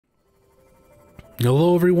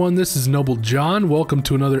Hello everyone, this is Nob1e J0n. Welcome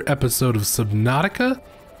to another episode of Subnautica.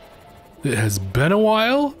 It has been a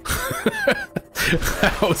while.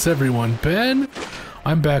 How's everyone been?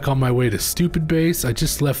 I'm back on my way to Stupid Base. I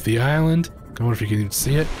just left the island. I wonder if you can even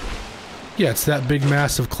see it. Yeah, it's that big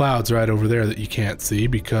mass of clouds right over there that you can't see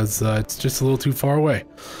because it's just a little too far away.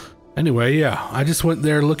 Anyway, yeah, I just went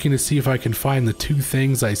there looking to see if I can find the two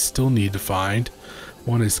things I still need to find.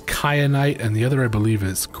 One is kyanite, and the other, I believe,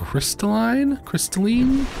 is crystalline?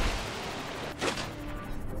 Crystalline?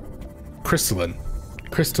 Crystalline.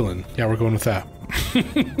 Crystalline. Yeah, we're going with that.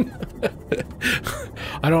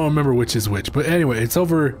 I don't remember which is which, but anyway, it's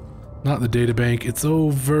over... Not the data bank, it's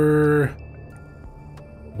over...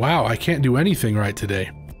 Wow, I can't do anything right today.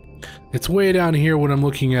 It's way down here when I'm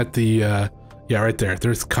looking at the... yeah, right there.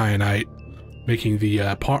 There's kyanite. Making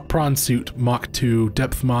the prawn suit Mach 2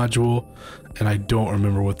 depth module. And I don't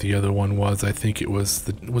remember what the other one was. I think it was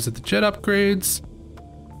the... Was it the jet upgrades?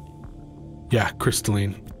 Yeah,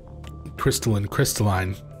 crystalline.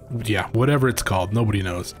 Crystalline. Yeah, whatever it's called. Nobody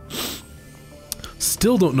knows.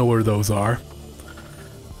 Still don't know where those are.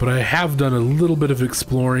 But I have done a little bit of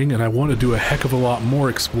exploring, and I want to do a heck of a lot more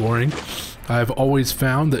exploring. I've always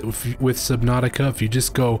found that with Subnautica, if you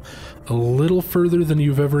just go a little further than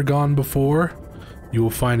you've ever gone before, you will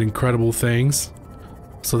find incredible things.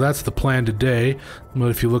 So that's the plan today.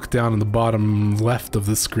 But if you look down in the bottom left of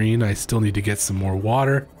the screen, I still need to get some more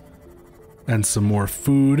water and some more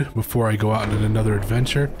food before I go out on another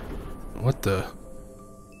adventure. What the?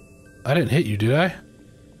 I didn't hit you, did I?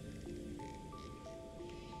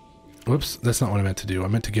 Whoops, that's not what I meant to do. I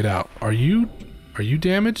meant to get out. Are you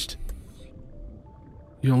damaged?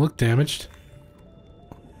 You don't look damaged.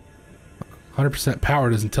 100%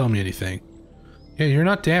 power doesn't tell me anything. Yeah, you're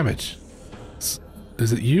not damaged.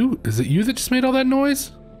 Is it you? Is it you that just made all that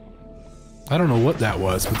noise? I don't know what that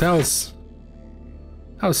was, but that was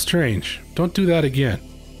strange. Don't do that again.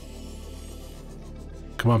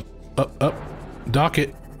 Come on. Up. Dock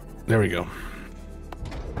it. There we go.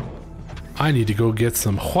 I need to go get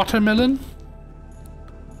some watermelon.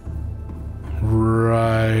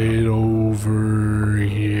 Right over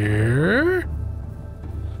here.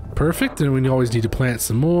 Perfect. And we always need to plant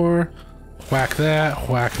some more. Whack that,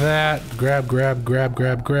 grab.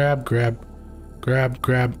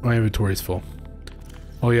 My inventory's full.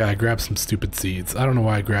 Oh yeah, I grabbed some stupid seeds. I don't know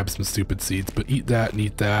why I grabbed some stupid seeds, but eat that and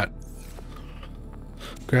eat that.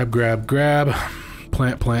 Grab.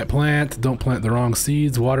 Plant. Don't plant the wrong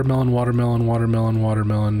seeds. Watermelon.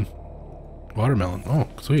 Oh,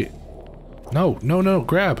 sweet. No,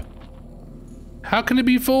 grab. How can it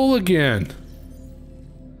be full again?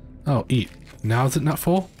 Oh, eat. Now is it not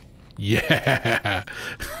full? Yeah.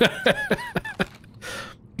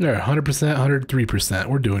 There, 100%, 103%.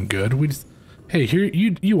 We're doing good. We just... Hey, here,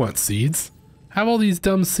 you want seeds. Have all these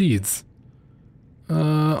dumb seeds.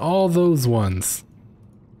 All those ones.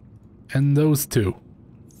 And those two.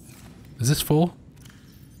 Is this full?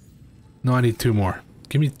 No, I need two more.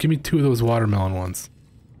 Give me two of those watermelon ones.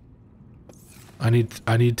 I need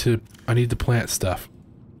to plant stuff.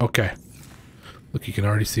 Okay. Look, you can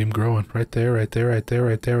already see them growing. Right there. Right there.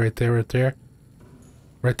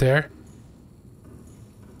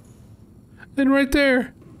 And right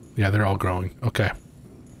there. Yeah, they're all growing. Okay.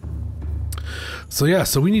 So yeah,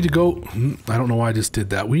 so we need to go... I don't know why I just did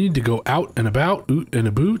that. We need to go out and about,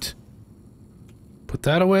 boot. Put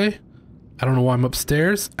that away. I don't know why I'm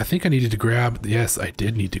upstairs. I think I needed to grab... Yes, I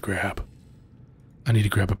did need to grab. I need to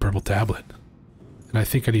grab a purple tablet. And I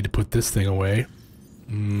think I need to put this thing away.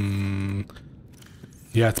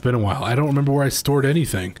 Yeah, it's been a while. I don't remember where I stored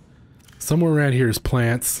anything. Somewhere around here is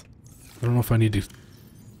plants. I don't know if I need to...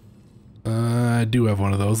 I do have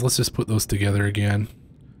one of those. Let's just put those together again.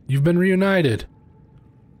 You've been reunited.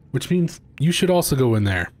 Which means you should also go in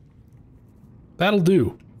there. That'll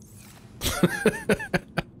do.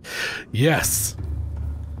 Yes.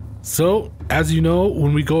 So, as you know,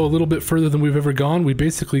 when we go a little bit further than we've ever gone, we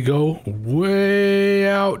basically go way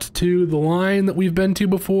out to the line that we've been to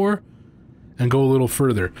before and go a little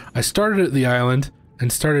further. I started at the island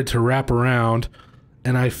and started to wrap around,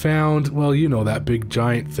 and I found, well, you know, that big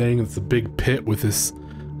giant thing. It's a big pit with this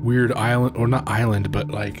weird island, or not island, but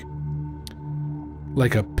like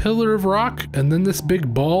a pillar of rock, and then this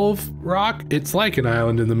big ball of rock. It's like an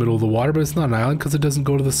island in the middle of the water, but it's not an island because it doesn't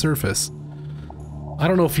go to the surface. I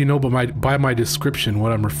don't know if you know by my description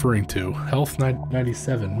what I'm referring to. Health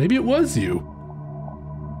 97. Maybe it was you.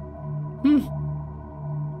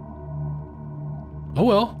 Oh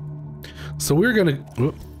well. So we're gonna...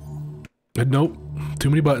 Whoop. Nope. Too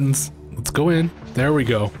many buttons. Let's go in. There we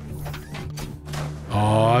go.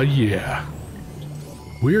 Oh yeah.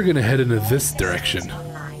 We're gonna head into this direction.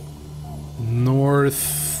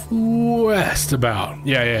 Northwest about.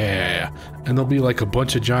 Yeah. And there'll be like a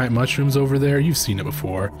bunch of giant mushrooms over there. You've seen it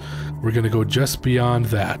before. We're gonna go just beyond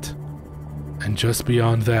that. And just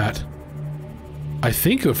beyond that. I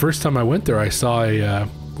think the first time I went there I saw a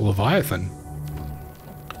leviathan.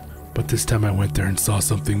 But this time I went there and saw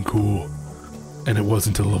something cool. And it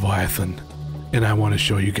wasn't a leviathan. And I want to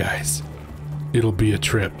show you guys. It'll be a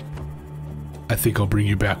trip. I think I'll bring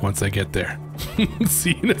you back once I get there.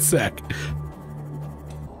 See you in a sec.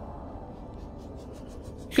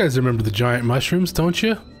 You guys remember the giant mushrooms, don't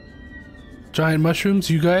you? Giant mushrooms,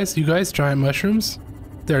 you guys, giant mushrooms?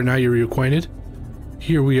 There, now you're reacquainted.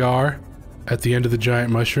 Here we are at the end of the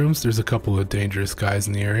giant mushrooms. There's a couple of dangerous guys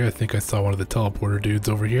in the area. I think I saw one of the teleporter dudes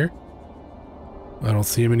over here. I don't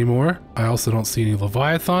see him anymore. I also don't see any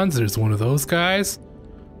leviathans. There's one of those guys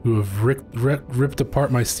who have ripped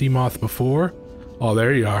apart my sea moth before. Oh,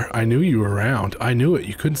 there you are. I knew you were around. I knew it.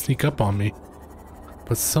 You couldn't sneak up on me.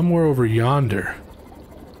 But somewhere over yonder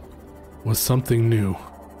was something new.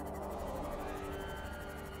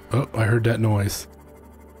 Oh, I heard that noise.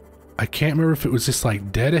 I can't remember if it was just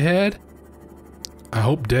like dead ahead. I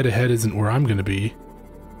hope dead ahead isn't where I'm gonna be.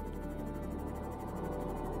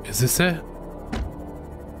 Is this it?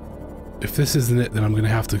 If this isn't it, then I'm gonna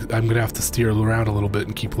have to steer around a little bit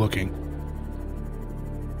and keep looking.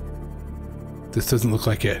 This doesn't look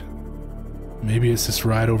like it. Maybe it's just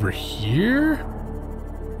right over here?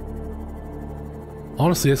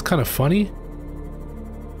 Honestly, it's kind of funny.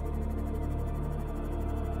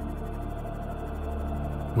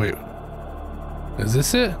 Wait. Is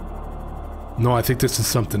this it? No, I think this is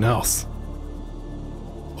something else.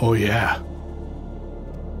 Oh yeah.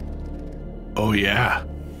 Oh yeah.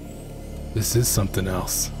 This is something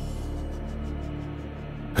else.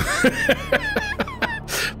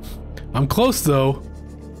 I'm close though.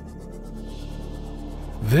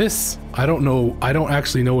 This, I don't know, I don't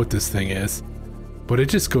actually know what this thing is. But it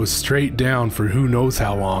just goes straight down for who knows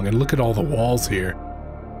how long. And look at all the walls here.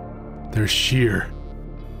 They're sheer.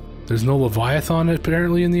 There's no leviathan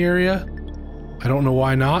apparently in the area. I don't know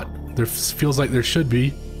why not. There feels like there should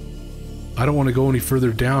be. I don't want to go any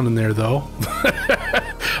further down in there though.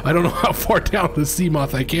 I don't know how far down the sea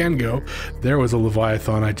moth I can go. There was a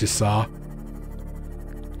leviathan I just saw.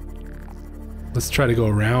 Let's try to go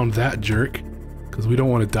around that jerk, because we don't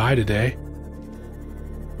want to die today.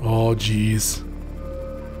 Oh geez.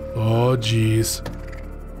 Oh geez.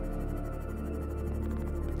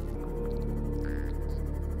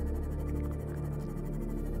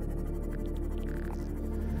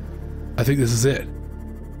 I think this is it.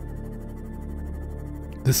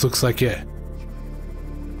 This looks like it.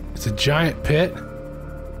 It's a giant pit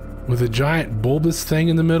with a giant bulbous thing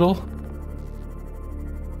in the middle,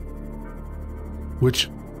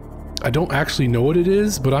 which I don't actually know what it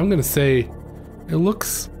is, but I'm gonna say it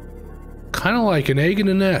looks kind of like an egg in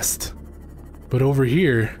a nest. But over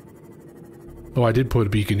here, oh, I did put a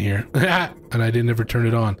beacon here and I didn't ever turn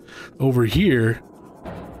it on. Over here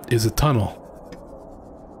is a tunnel.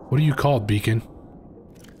 What are you called, beacon?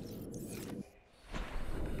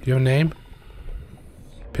 Do you have a name?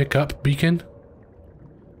 Pick up beacon?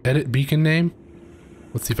 Edit beacon name?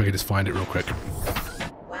 Let's see if I can just find it real quick.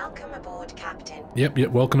 Welcome aboard, Captain. Yep,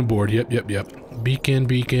 welcome aboard. Yep.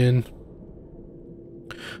 Beacon.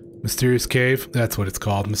 Mysterious cave? That's what it's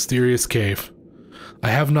called. Mysterious cave. I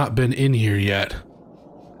have not been in here yet.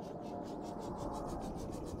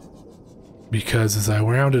 Because as I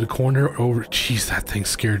rounded a corner over... Jeez, that thing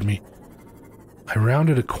scared me. I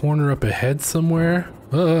rounded a corner up ahead somewhere.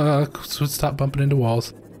 So stop bumping into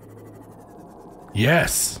walls.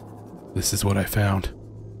 Yes! This is what I found.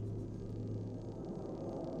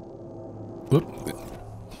 Whoop.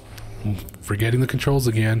 I'm forgetting the controls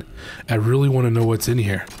again. I really want to know what's in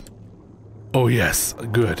here. Oh yes,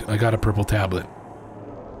 good. I got a purple tablet.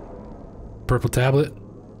 Purple tablet.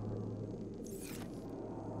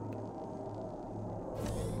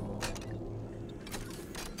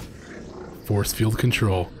 Force field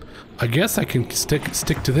control. I guess I can stick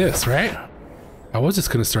to this, right? I was just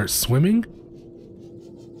gonna start swimming.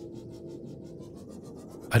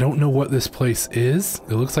 I don't know what this place is.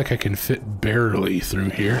 It looks like I can fit barely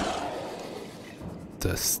through here.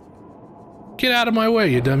 Just get out of my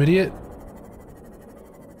way, you dumb idiot.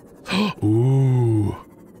 Ooh.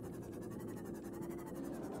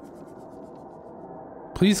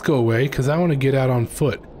 Please go away, because I want to get out on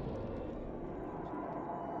foot.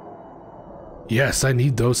 Yes, I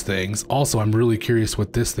need those things. Also, I'm really curious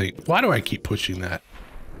what this thing... Why do I keep pushing that?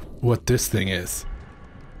 What this thing is.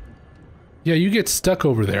 Yeah, you get stuck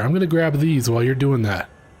over there. I'm gonna grab these while you're doing that.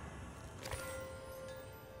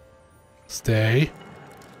 Stay.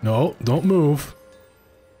 No, don't move.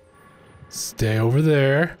 Stay over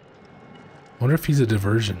there. Wonder if he's a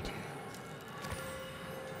diversion.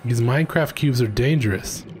 These Minecraft cubes are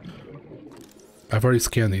dangerous. I've already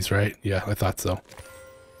scanned these, right? Yeah, I thought so.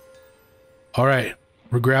 Alright,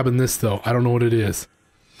 we're grabbing this though. I don't know what it is.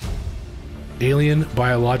 Alien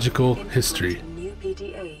biological history. New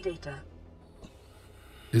PDA data.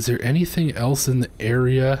 Is there anything else in the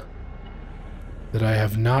area that I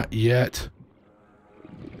have not yet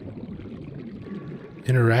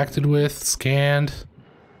interacted with, scanned?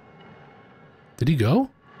 Did he go?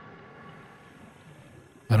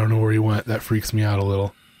 I don't know where he went. That freaks me out a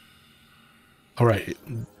little. Alright,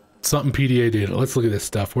 something PDA data. Let's look at this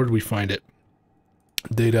stuff. Where did we find it?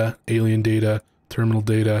 Data, alien data, terminal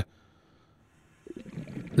data.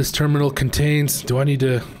 This terminal contains... Do I need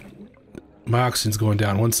to... My oxygen's going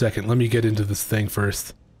down. 1 second. Let me get into this thing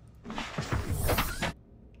first.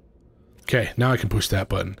 Okay, now I can push that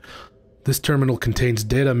button. This terminal contains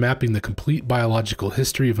data mapping the complete biological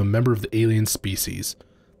history of a member of the alien species.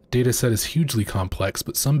 The data set is hugely complex,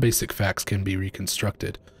 but some basic facts can be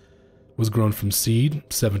reconstructed. Was grown from seed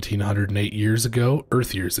 1708 years ago,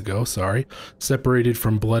 Earth years ago, sorry, separated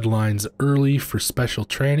from bloodlines early for special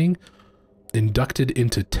training, inducted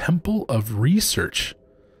into Temple of Research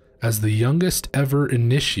as the youngest ever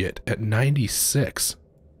initiate at 96.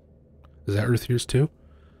 Is that Earth years too?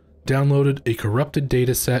 Downloaded a corrupted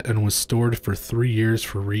data set and was stored for 3 years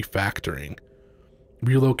for refactoring.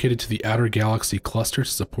 Relocated to the Outer Galaxy Cluster to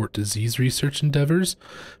support disease research endeavors.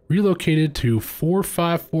 Relocated to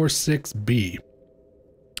 4546B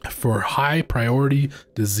for high priority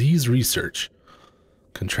disease research.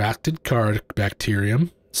 Contracted card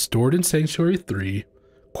bacterium. Stored in Sanctuary 3.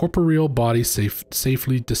 Corporeal body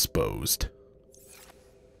safely disposed.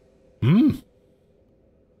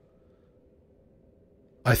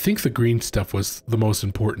 I think the green stuff was the most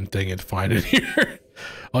important thing to find in here.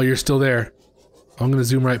 Oh, you're still there. I'm gonna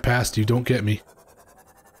zoom right past you. Don't get me.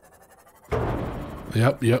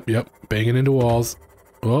 Yep. Banging into walls.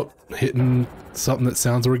 Oh, hitting something that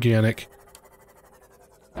sounds organic.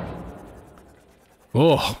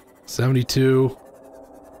 Oh, 72.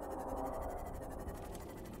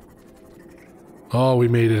 Oh, we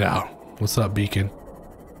made it out. What's up, Beacon?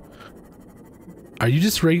 Are you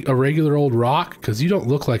just a regular old rock? Because you don't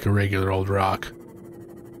look like a regular old rock.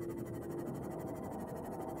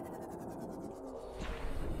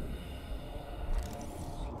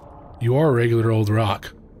 You are a regular old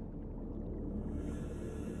rock.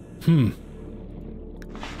 I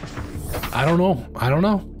don't know.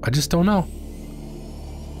 I just don't know.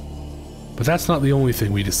 But that's not the only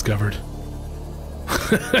thing we discovered.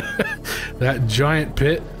 That giant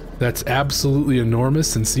pit that's absolutely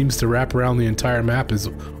enormous and seems to wrap around the entire map is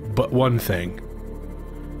but one thing.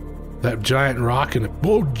 That giant rock and...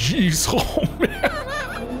 Oh, jeez. Oh, man.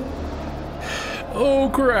 Oh,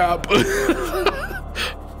 crap.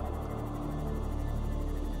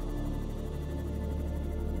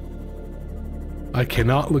 I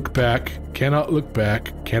cannot look back, cannot look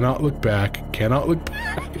back, cannot look back, cannot look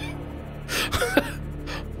back.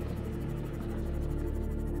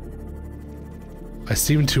 I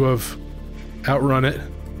seem to have outrun it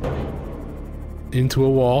into a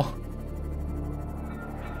wall.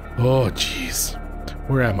 Oh, jeez.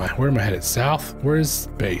 Where am I? Where am I headed? South? Where is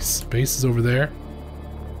base? Base is over there.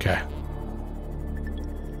 Okay.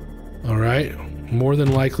 Alright. More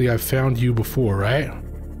than likely I've found you before, right?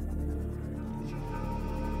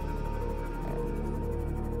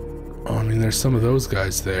 Oh, I mean, there's some of those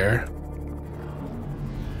guys there.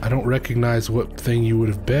 I don't recognize what thing you would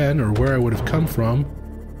have been or where I would have come from.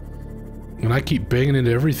 And I keep banging into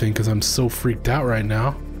everything because I'm so freaked out right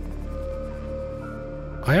now.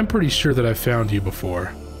 I am pretty sure that I've found you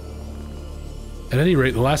before. At any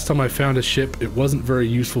rate, the last time I found a ship, it wasn't very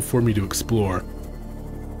useful for me to explore.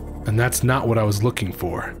 And that's not what I was looking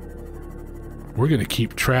for. We're gonna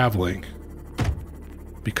keep traveling.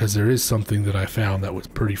 Because there is something that I found that was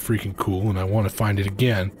pretty freaking cool, and I want to find it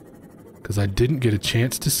again. Because I didn't get a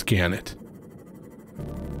chance to scan it.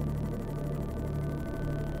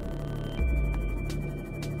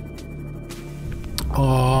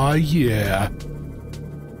 Aw, yeah.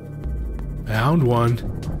 Found one.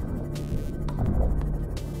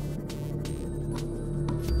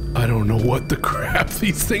 I don't know what the crap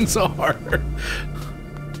these things are.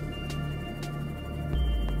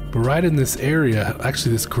 But right in this area,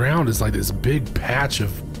 actually this ground is like this big patch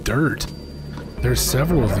of dirt. There's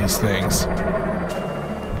several of these things,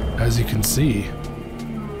 as you can see.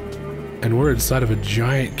 And we're inside of a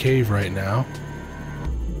giant cave right now.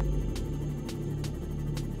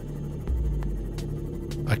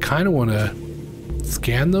 I kind of want to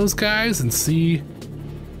scan those guys and see.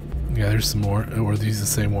 Yeah, there's some more. Or are these the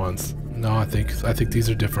same ones? No, I think these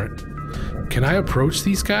are different. Can I approach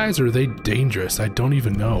these guys, or are they dangerous? I don't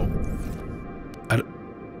even know.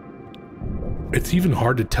 It's even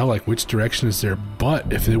hard to tell like which direction is their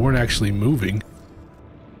butt if they weren't actually moving.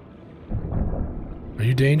 Are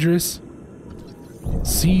you dangerous?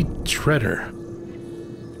 Sea treader.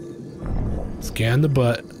 Scan the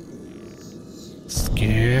butt.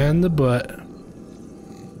 Scan the butt.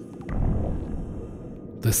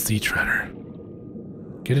 The sea treader.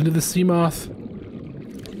 Get into the sea moth.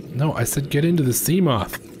 No, I said get into the sea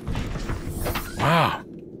moth. Wow.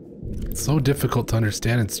 It's so difficult to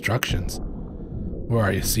understand instructions. Where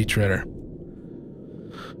are you, sea treader?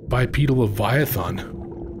 Bipedal leviathan.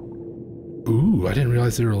 Ooh, I didn't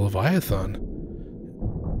realize they were a leviathan.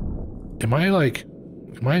 Am I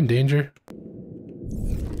in danger?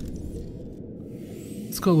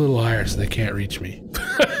 Let's go a little higher so they can't reach me.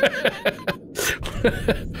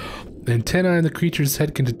 The antennae on the creature's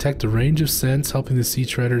head can detect a range of scents, helping the sea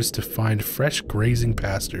treaders to find fresh grazing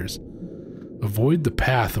pastures, avoid the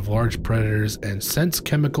path of large predators, and sense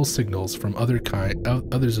chemical signals from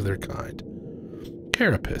others of their kind.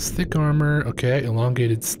 Carapace, thick armor, okay,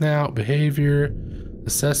 elongated snout, behavior,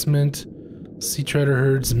 assessment. Sea treader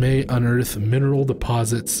herds may unearth mineral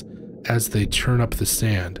deposits as they churn up the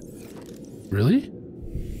sand. Really?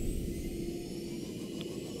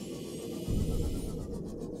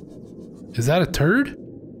 Is that a turd?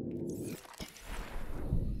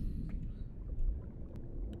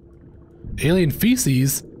 Alien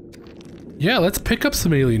feces? Yeah, let's pick up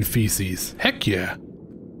some alien feces. Heck yeah.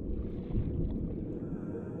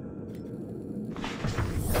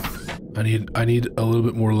 I need a little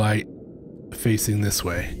bit more light facing this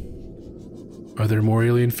way. Are there more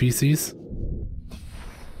alien feces?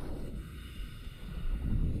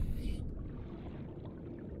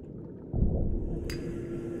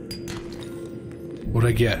 What'd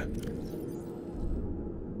I get?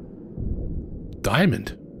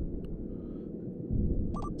 Diamond.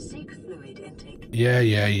 Seek fluid intake. Yeah.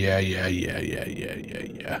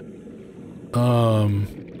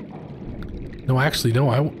 No, actually, no,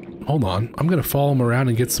 hold on. I'm gonna follow him around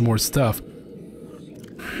and get some more stuff.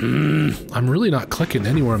 I'm really not clicking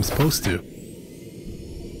anywhere I'm supposed to.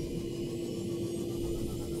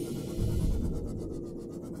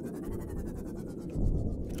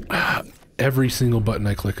 Every single button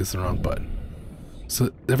I click is the wrong button. So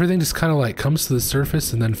everything just kind of like comes to the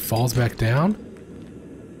surface and then falls back down.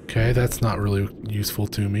 Okay, that's not really useful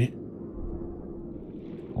to me.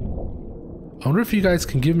 I wonder if you guys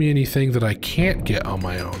can give me anything that I can't get on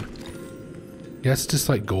my own. Yeah, it's just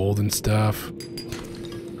like gold and stuff.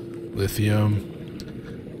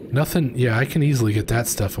 Lithium. Nothing, yeah, I can easily get that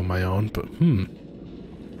stuff on my own, but I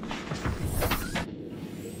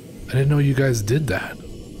didn't know you guys did that.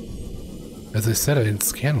 As I said, I didn't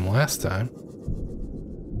scan them last time.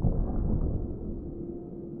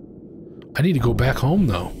 I need to go back home,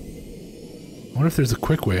 though. I wonder if there's a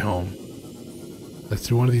quick way home. Like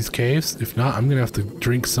through one of these caves? If not, I'm gonna have to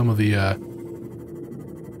drink some of the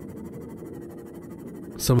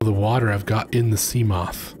water I've got in the sea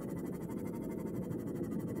moth.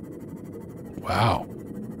 Wow.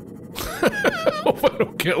 Hope I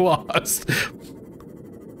don't get lost.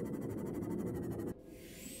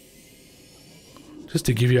 Just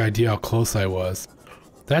to give you an idea how close I was.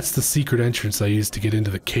 That's the secret entrance I used to get into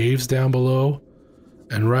the caves down below.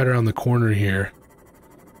 And right around the corner here,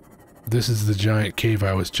 this is the giant cave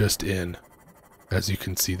I was just in. As you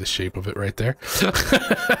can see the shape of it right there.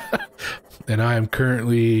 And I am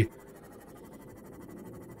currently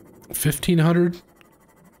 1,500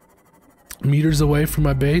 meters away from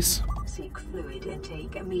my base. Seek fluid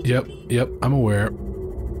intake immediately. Yep, I'm aware.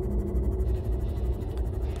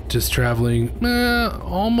 Just traveling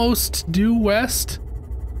almost due west.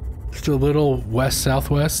 Just a little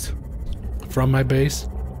west-southwest from my base.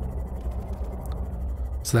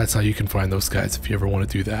 So that's how you can find those guys if you ever want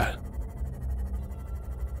to do that.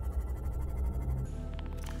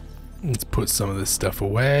 Let's put some of this stuff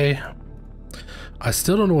away. I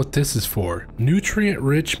still don't know what this is for.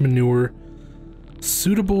 Nutrient-rich manure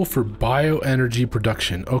suitable for bioenergy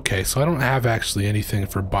production. Okay, so I don't have actually anything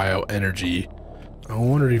for bioenergy. I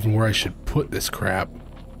wonder even where I should put this crap.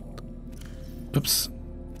 Oops.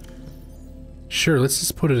 Sure, let's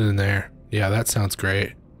just put it in there. Yeah, that sounds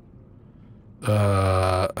great.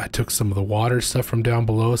 I took some of the water stuff from down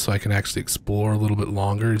below so I can actually explore a little bit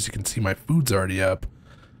longer. As you can see, my food's already up.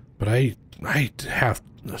 But I have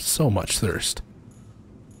so much thirst.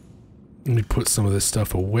 Let me put some of this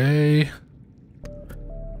stuff away.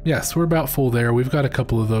 Yes, we're about full there. We've got a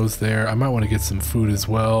couple of those there. I might want to get some food as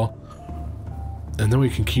well. And then we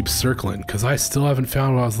can keep circling, because I still haven't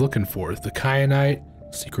found what I was looking for. The kyanite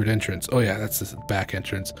secret entrance. Oh yeah, that's the back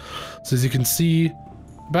entrance. So as you can see,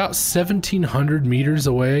 about 1,700 meters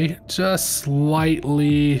away, just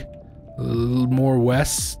slightly more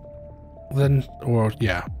west than, or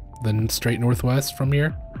yeah, than straight northwest from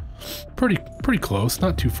here. Pretty close,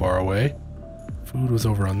 not too far away. Food was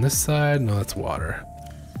over on this side. No, that's water.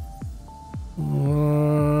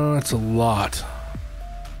 That's a lot.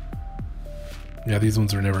 Yeah, these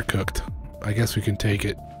ones are never cooked. I guess we can take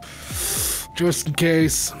it just in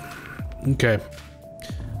case. Okay.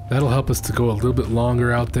 That'll help us to go a little bit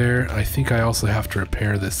longer out there. I think I also have to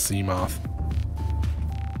repair this sea moth,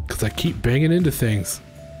 because I keep banging into things.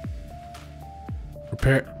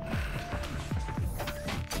 Repair.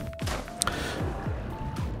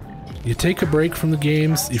 You take a break from the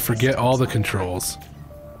games, you forget all the controls.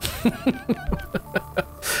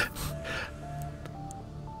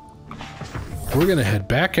 We're gonna head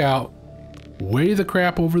back out, weigh the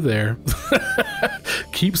crap over there,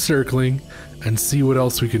 keep circling, and see what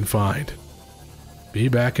else we can find. Be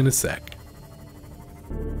back in a sec.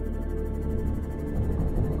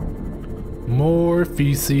 More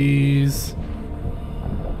feces.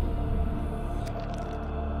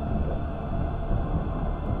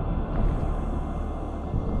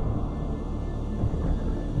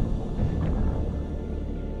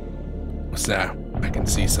 What's that? I can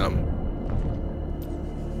see some.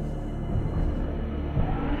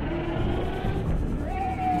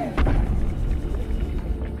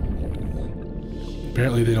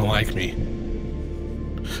 Apparently they don't like me.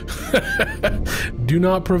 Do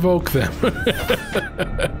not provoke them.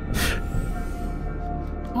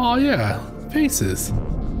 Oh yeah, faces.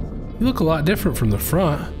 You look a lot different from the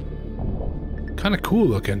front. Kind of cool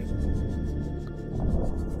looking.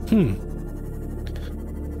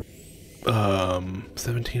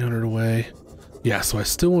 1,700 away. Yeah, so I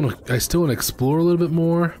still want to explore a little bit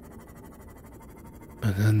more.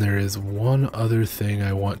 And then there is one other thing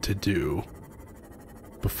I want to do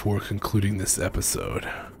before concluding this episode.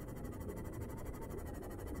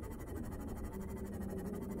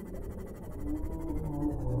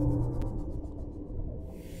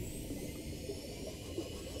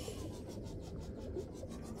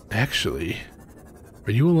 Actually,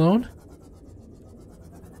 are you alone?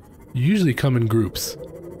 You usually come in groups.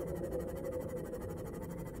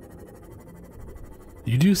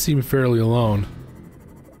 You do seem fairly alone.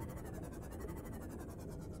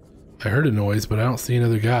 I heard a noise, but I don't see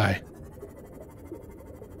another guy.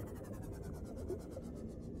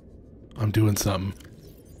 I'm doing something.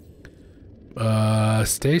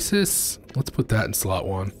 Stasis? Let's put that in slot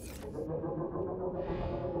 1.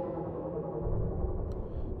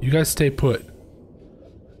 You guys stay put.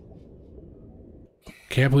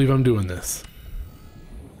 Can't believe I'm doing this.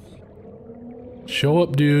 Show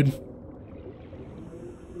up, dude.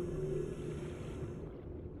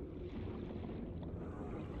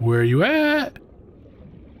 Where are you at?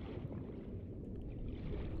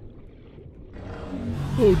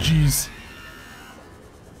 Oh, jeez.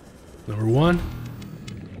 Number 1.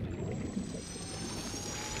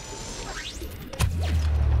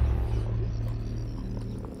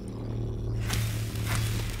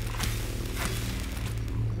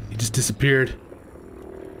 He just disappeared.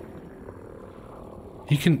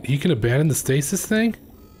 He can abandon the stasis thing?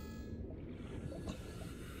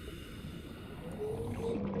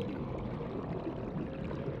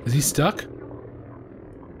 Is he stuck?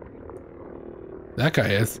 That guy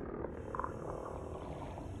is.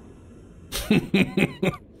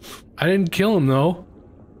 I didn't kill him though.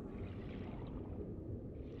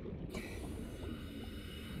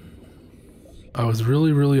 I was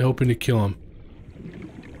really hoping to kill him.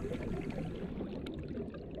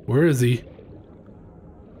 Where is he?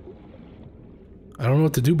 I don't know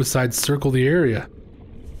what to do besides circle the area.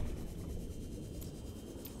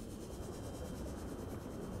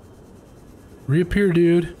 Reappear,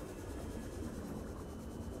 dude.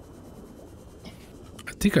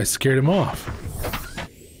 I think I scared him off.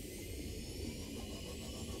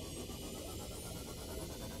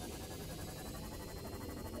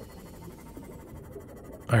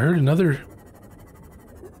 I heard another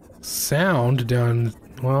sound down,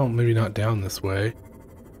 well, maybe not down this way.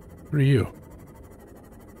 What are you?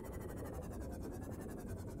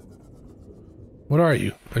 What are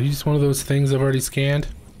you? Are you just one of those things I've already scanned?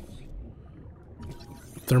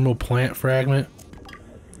 Thermal plant fragment.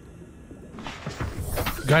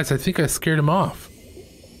 Guys, I think I scared him off.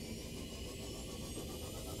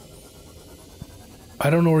 I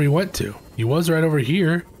don't know where he went to. He was right over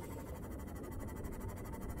here.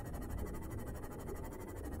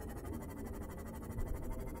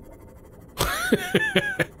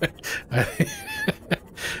 I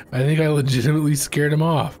think I legitimately scared him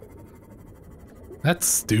off. That's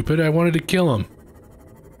stupid. I wanted to kill him.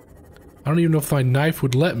 I don't even know if my knife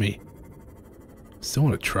would let me. Still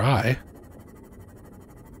want to try.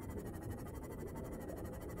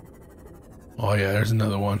 Oh yeah, there's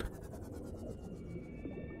another one.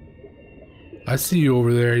 I see you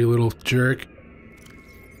over there, you little jerk.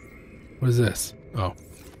 What is this? Oh.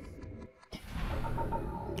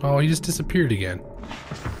 Oh, he just disappeared again.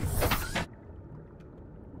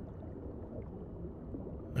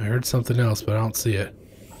 I heard something else, but I don't see it.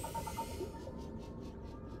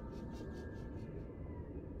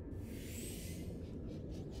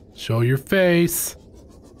 Show your face.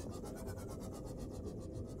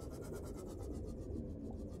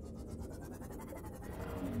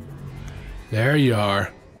 There you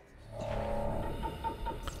are.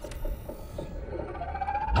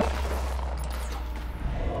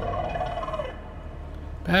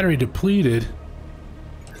 Battery depleted.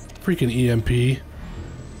 Freaking EMP.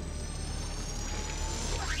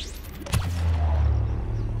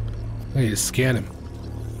 I need to scan him.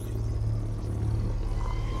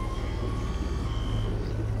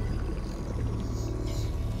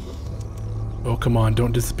 Oh, come on,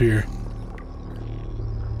 don't disappear.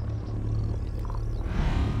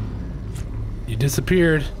 You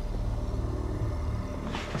disappeared.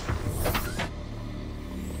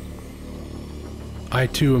 I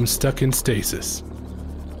too am stuck in stasis.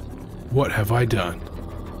 What have I done?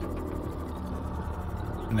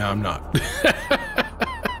 No, I'm not.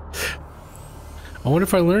 I wonder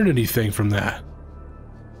if I learned anything from that.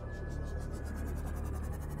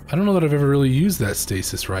 I don't know that I've ever really used that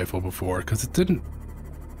stasis rifle before, because it didn't...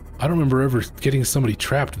 I don't remember ever getting somebody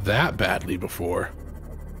trapped that badly before.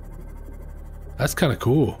 That's kind of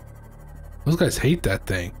cool. Those guys hate that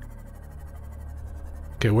thing.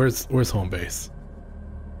 Okay, where's home base?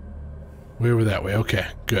 Way over that way. Okay,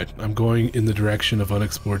 good. I'm going in the direction of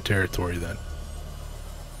unexplored territory then.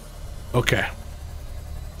 Okay.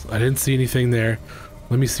 I didn't see anything there.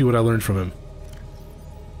 Let me see what I learned from him.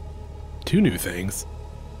 2 new things.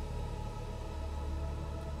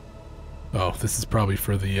 Oh, this is probably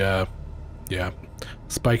for the, yeah.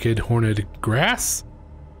 Spiked horned grass.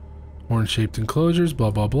 Horn-shaped enclosures,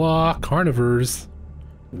 blah, blah, blah. Carnivores.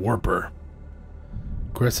 Warper.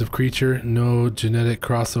 Aggressive creature. No genetic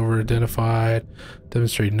crossover identified.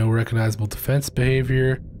 Demonstrate no recognizable defense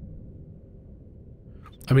behavior.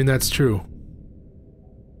 I mean, that's true.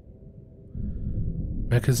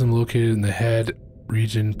 Mechanism located in the head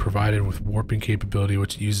region provided with warping capability,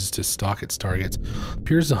 which it uses to stalk its targets.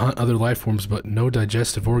 Appears to hunt other life forms, but no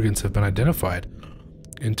digestive organs have been identified.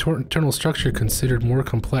 Internal structure considered more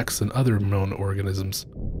complex than other known organisms.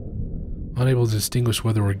 Unable to distinguish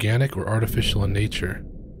whether organic or artificial in nature.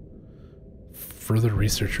 Further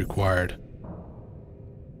research required.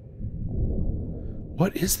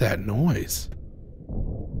 What is that noise?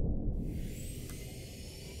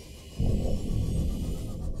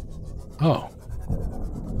 Oh.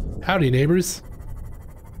 Howdy, neighbors.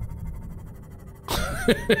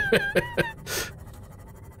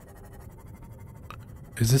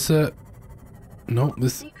 Is this a... No,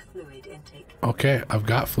 this... Okay, I've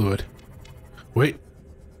got fluid. Wait.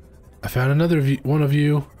 I found another one of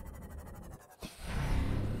you.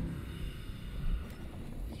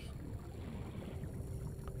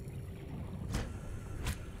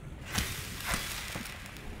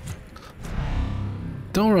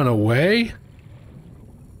 Don't run away.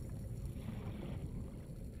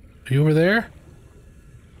 Are you over there?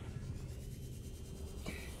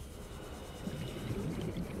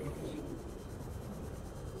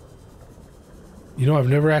 You know, I've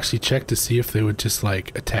never actually checked to see if they would just,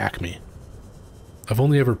 like, attack me. I've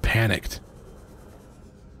only ever panicked.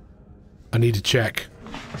 I need to check.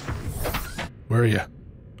 Where are you?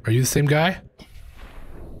 Are you the same guy?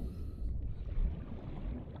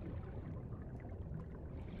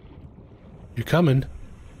 You're coming.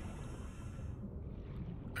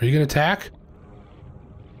 Are you gonna attack?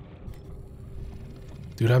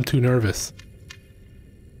 Dude, I'm too nervous.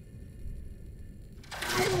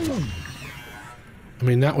 I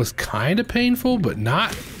mean, that was kind of painful, but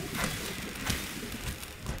not.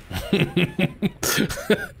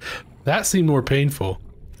 That seemed more painful.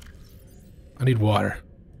 I need water.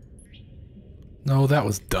 No, that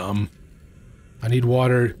was dumb. I need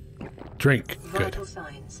water. Drink. Good. Vital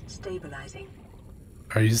signs stabilizing.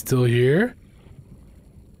 Are you still here?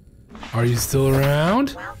 Are you still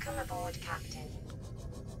around? Welcome aboard, Captain.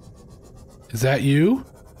 Is that you?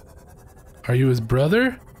 Are you his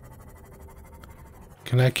brother?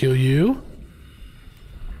 Can I kill you?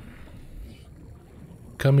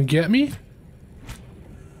 Come and get me?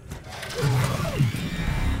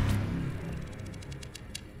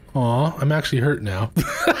 Aw, I'm actually hurt now.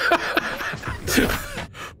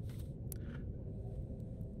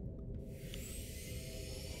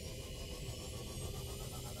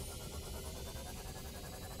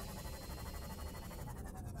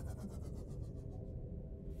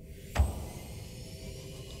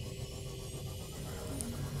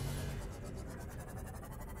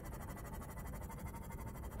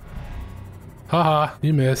 Haha,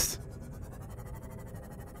 you missed.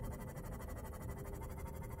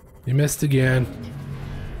 You missed again.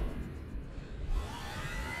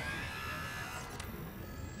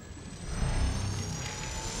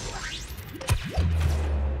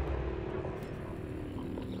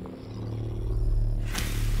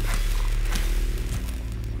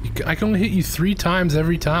 I can only hit you 3 times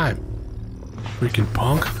every time. Freaking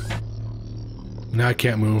punk. Now I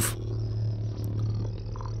can't move.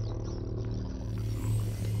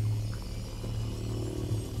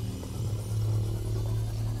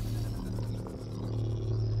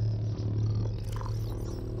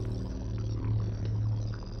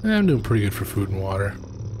 I'm doing pretty good for food and water.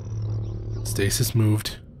 Stasis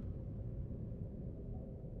moved.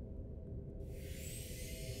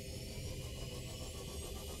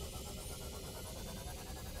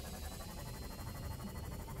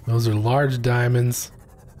 Those are large diamonds.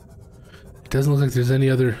 It doesn't look like there's any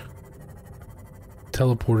other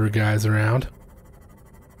teleporter guys around.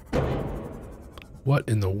 What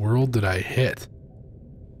in the world did I hit?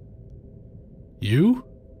 You?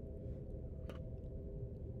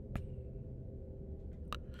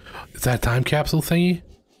 Is that a time capsule thingy?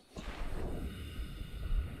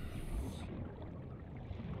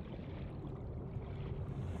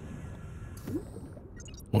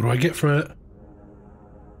 What do I get from it?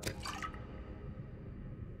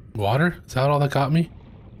 Water? Is that all that got me?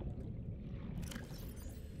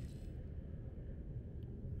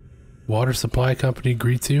 Water supply company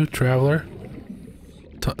greets you, traveler.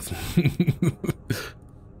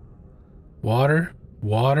 Water?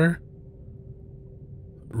 Water?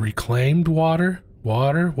 Reclaimed water?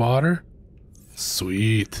 Water? Water?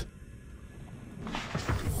 Sweet.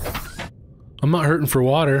 I'm not hurting for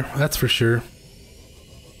water, that's for sure.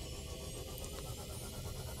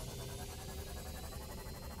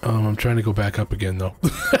 I'm trying to go back up again though.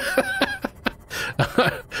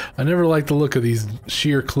 I never like the look of these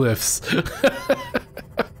sheer cliffs.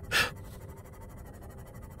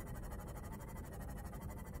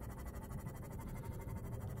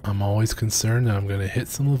 I'm always concerned that I'm gonna hit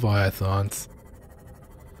some leviathans.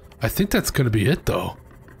 I think that's gonna be it though.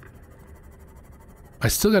 I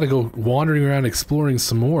still gotta go wandering around exploring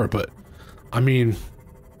some more, but I mean,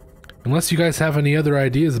 unless you guys have any other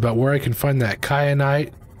ideas about where I can find that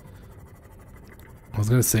kyanite. I was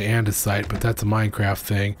gonna say andesite, but that's a Minecraft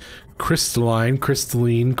thing. Crystalline.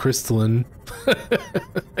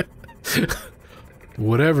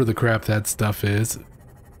 Whatever the crap that stuff is,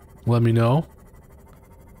 let me know.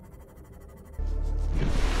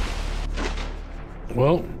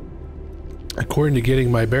 Well, according to getting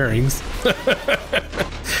my bearings,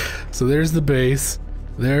 so there's the base.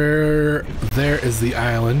 There is the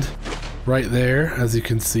island. Right there, as you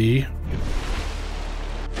can see,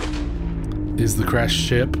 is the crashed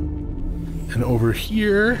ship. And over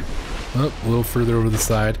here, oh, a little further over the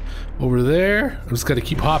side, over there, I just gotta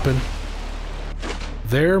keep hopping.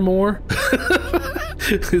 There more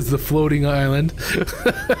is the floating island.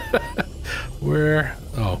 Where,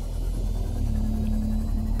 oh.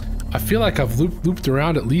 I feel like I've looped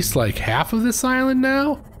around at least like half of this island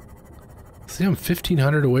now. See, I'm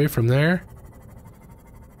 1,500 away from there.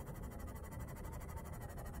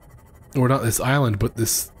 Or not this island, but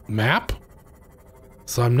this map.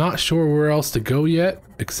 So I'm not sure where else to go yet,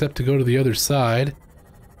 except to go to the other side.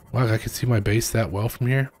 Wow, I can see my base that well from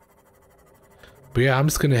here. But yeah, I'm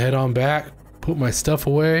just gonna head on back, put my stuff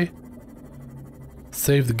away,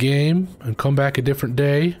 save the game, and come back a different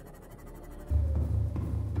day.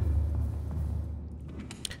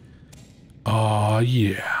 Aw,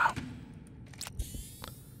 yeah.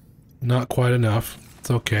 Not quite enough.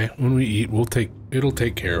 It's okay. When we eat, it'll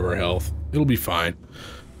take care of our health. It'll be fine.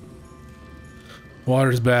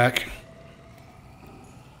 Water's back.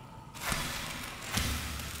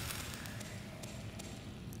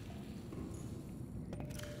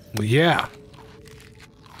 Well, yeah.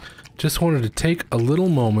 Just wanted to take a little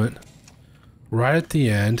moment right at the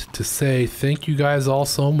end to say thank you guys all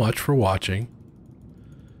so much for watching.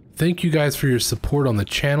 Thank you guys for your support on the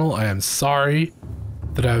channel. I am sorry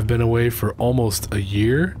that I've been away for almost a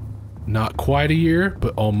year. Not quite a year,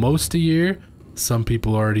 but almost a year. Some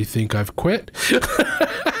people already think I've quit.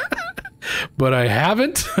 But I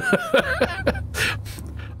haven't.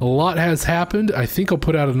 A lot has happened. I think I'll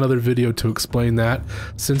put out another video to explain that,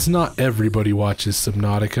 since not everybody watches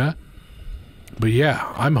Subnautica. But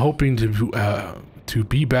yeah, I'm hoping to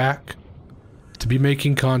be back, to be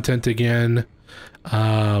making content again,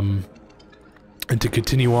 and to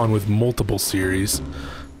continue on with multiple series,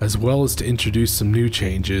 as well as to introduce some new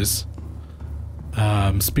changes.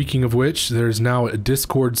 Speaking of which, there's now a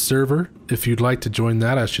Discord server. If you'd like to join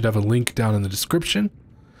that, I should have a link down in the description.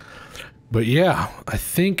 But yeah, I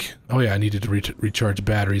think... Oh yeah, I needed to recharge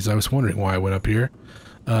batteries. I was wondering why I went up here.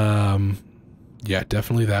 Yeah,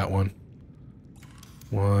 definitely that one.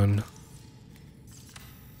 1,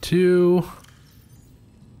 2,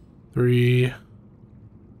 3.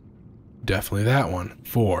 Definitely that one.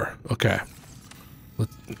 4. Okay.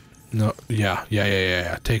 No,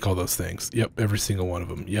 yeah. Take all those things. Yep, every single one of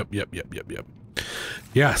them. Yep.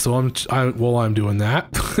 Yeah, so while I'm doing that,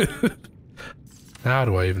 how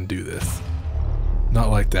do I even do this? Not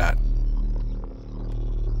like that.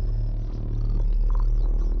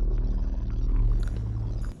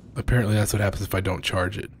 Apparently that's what happens if I don't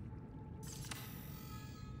charge it.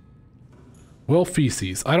 Well,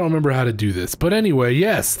 feces. I don't remember how to do this. But anyway,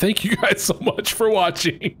 yes, thank you guys so much for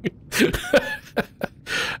watching.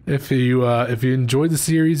 If you enjoyed the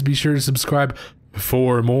series, be sure to subscribe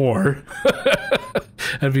for more.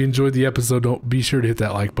 And if you enjoyed the episode, don't be sure to hit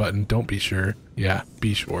that like button. Don't be sure. Yeah,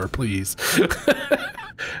 be sure, please.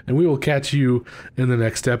 And we will catch you in the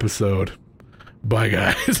next episode. Bye,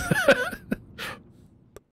 guys.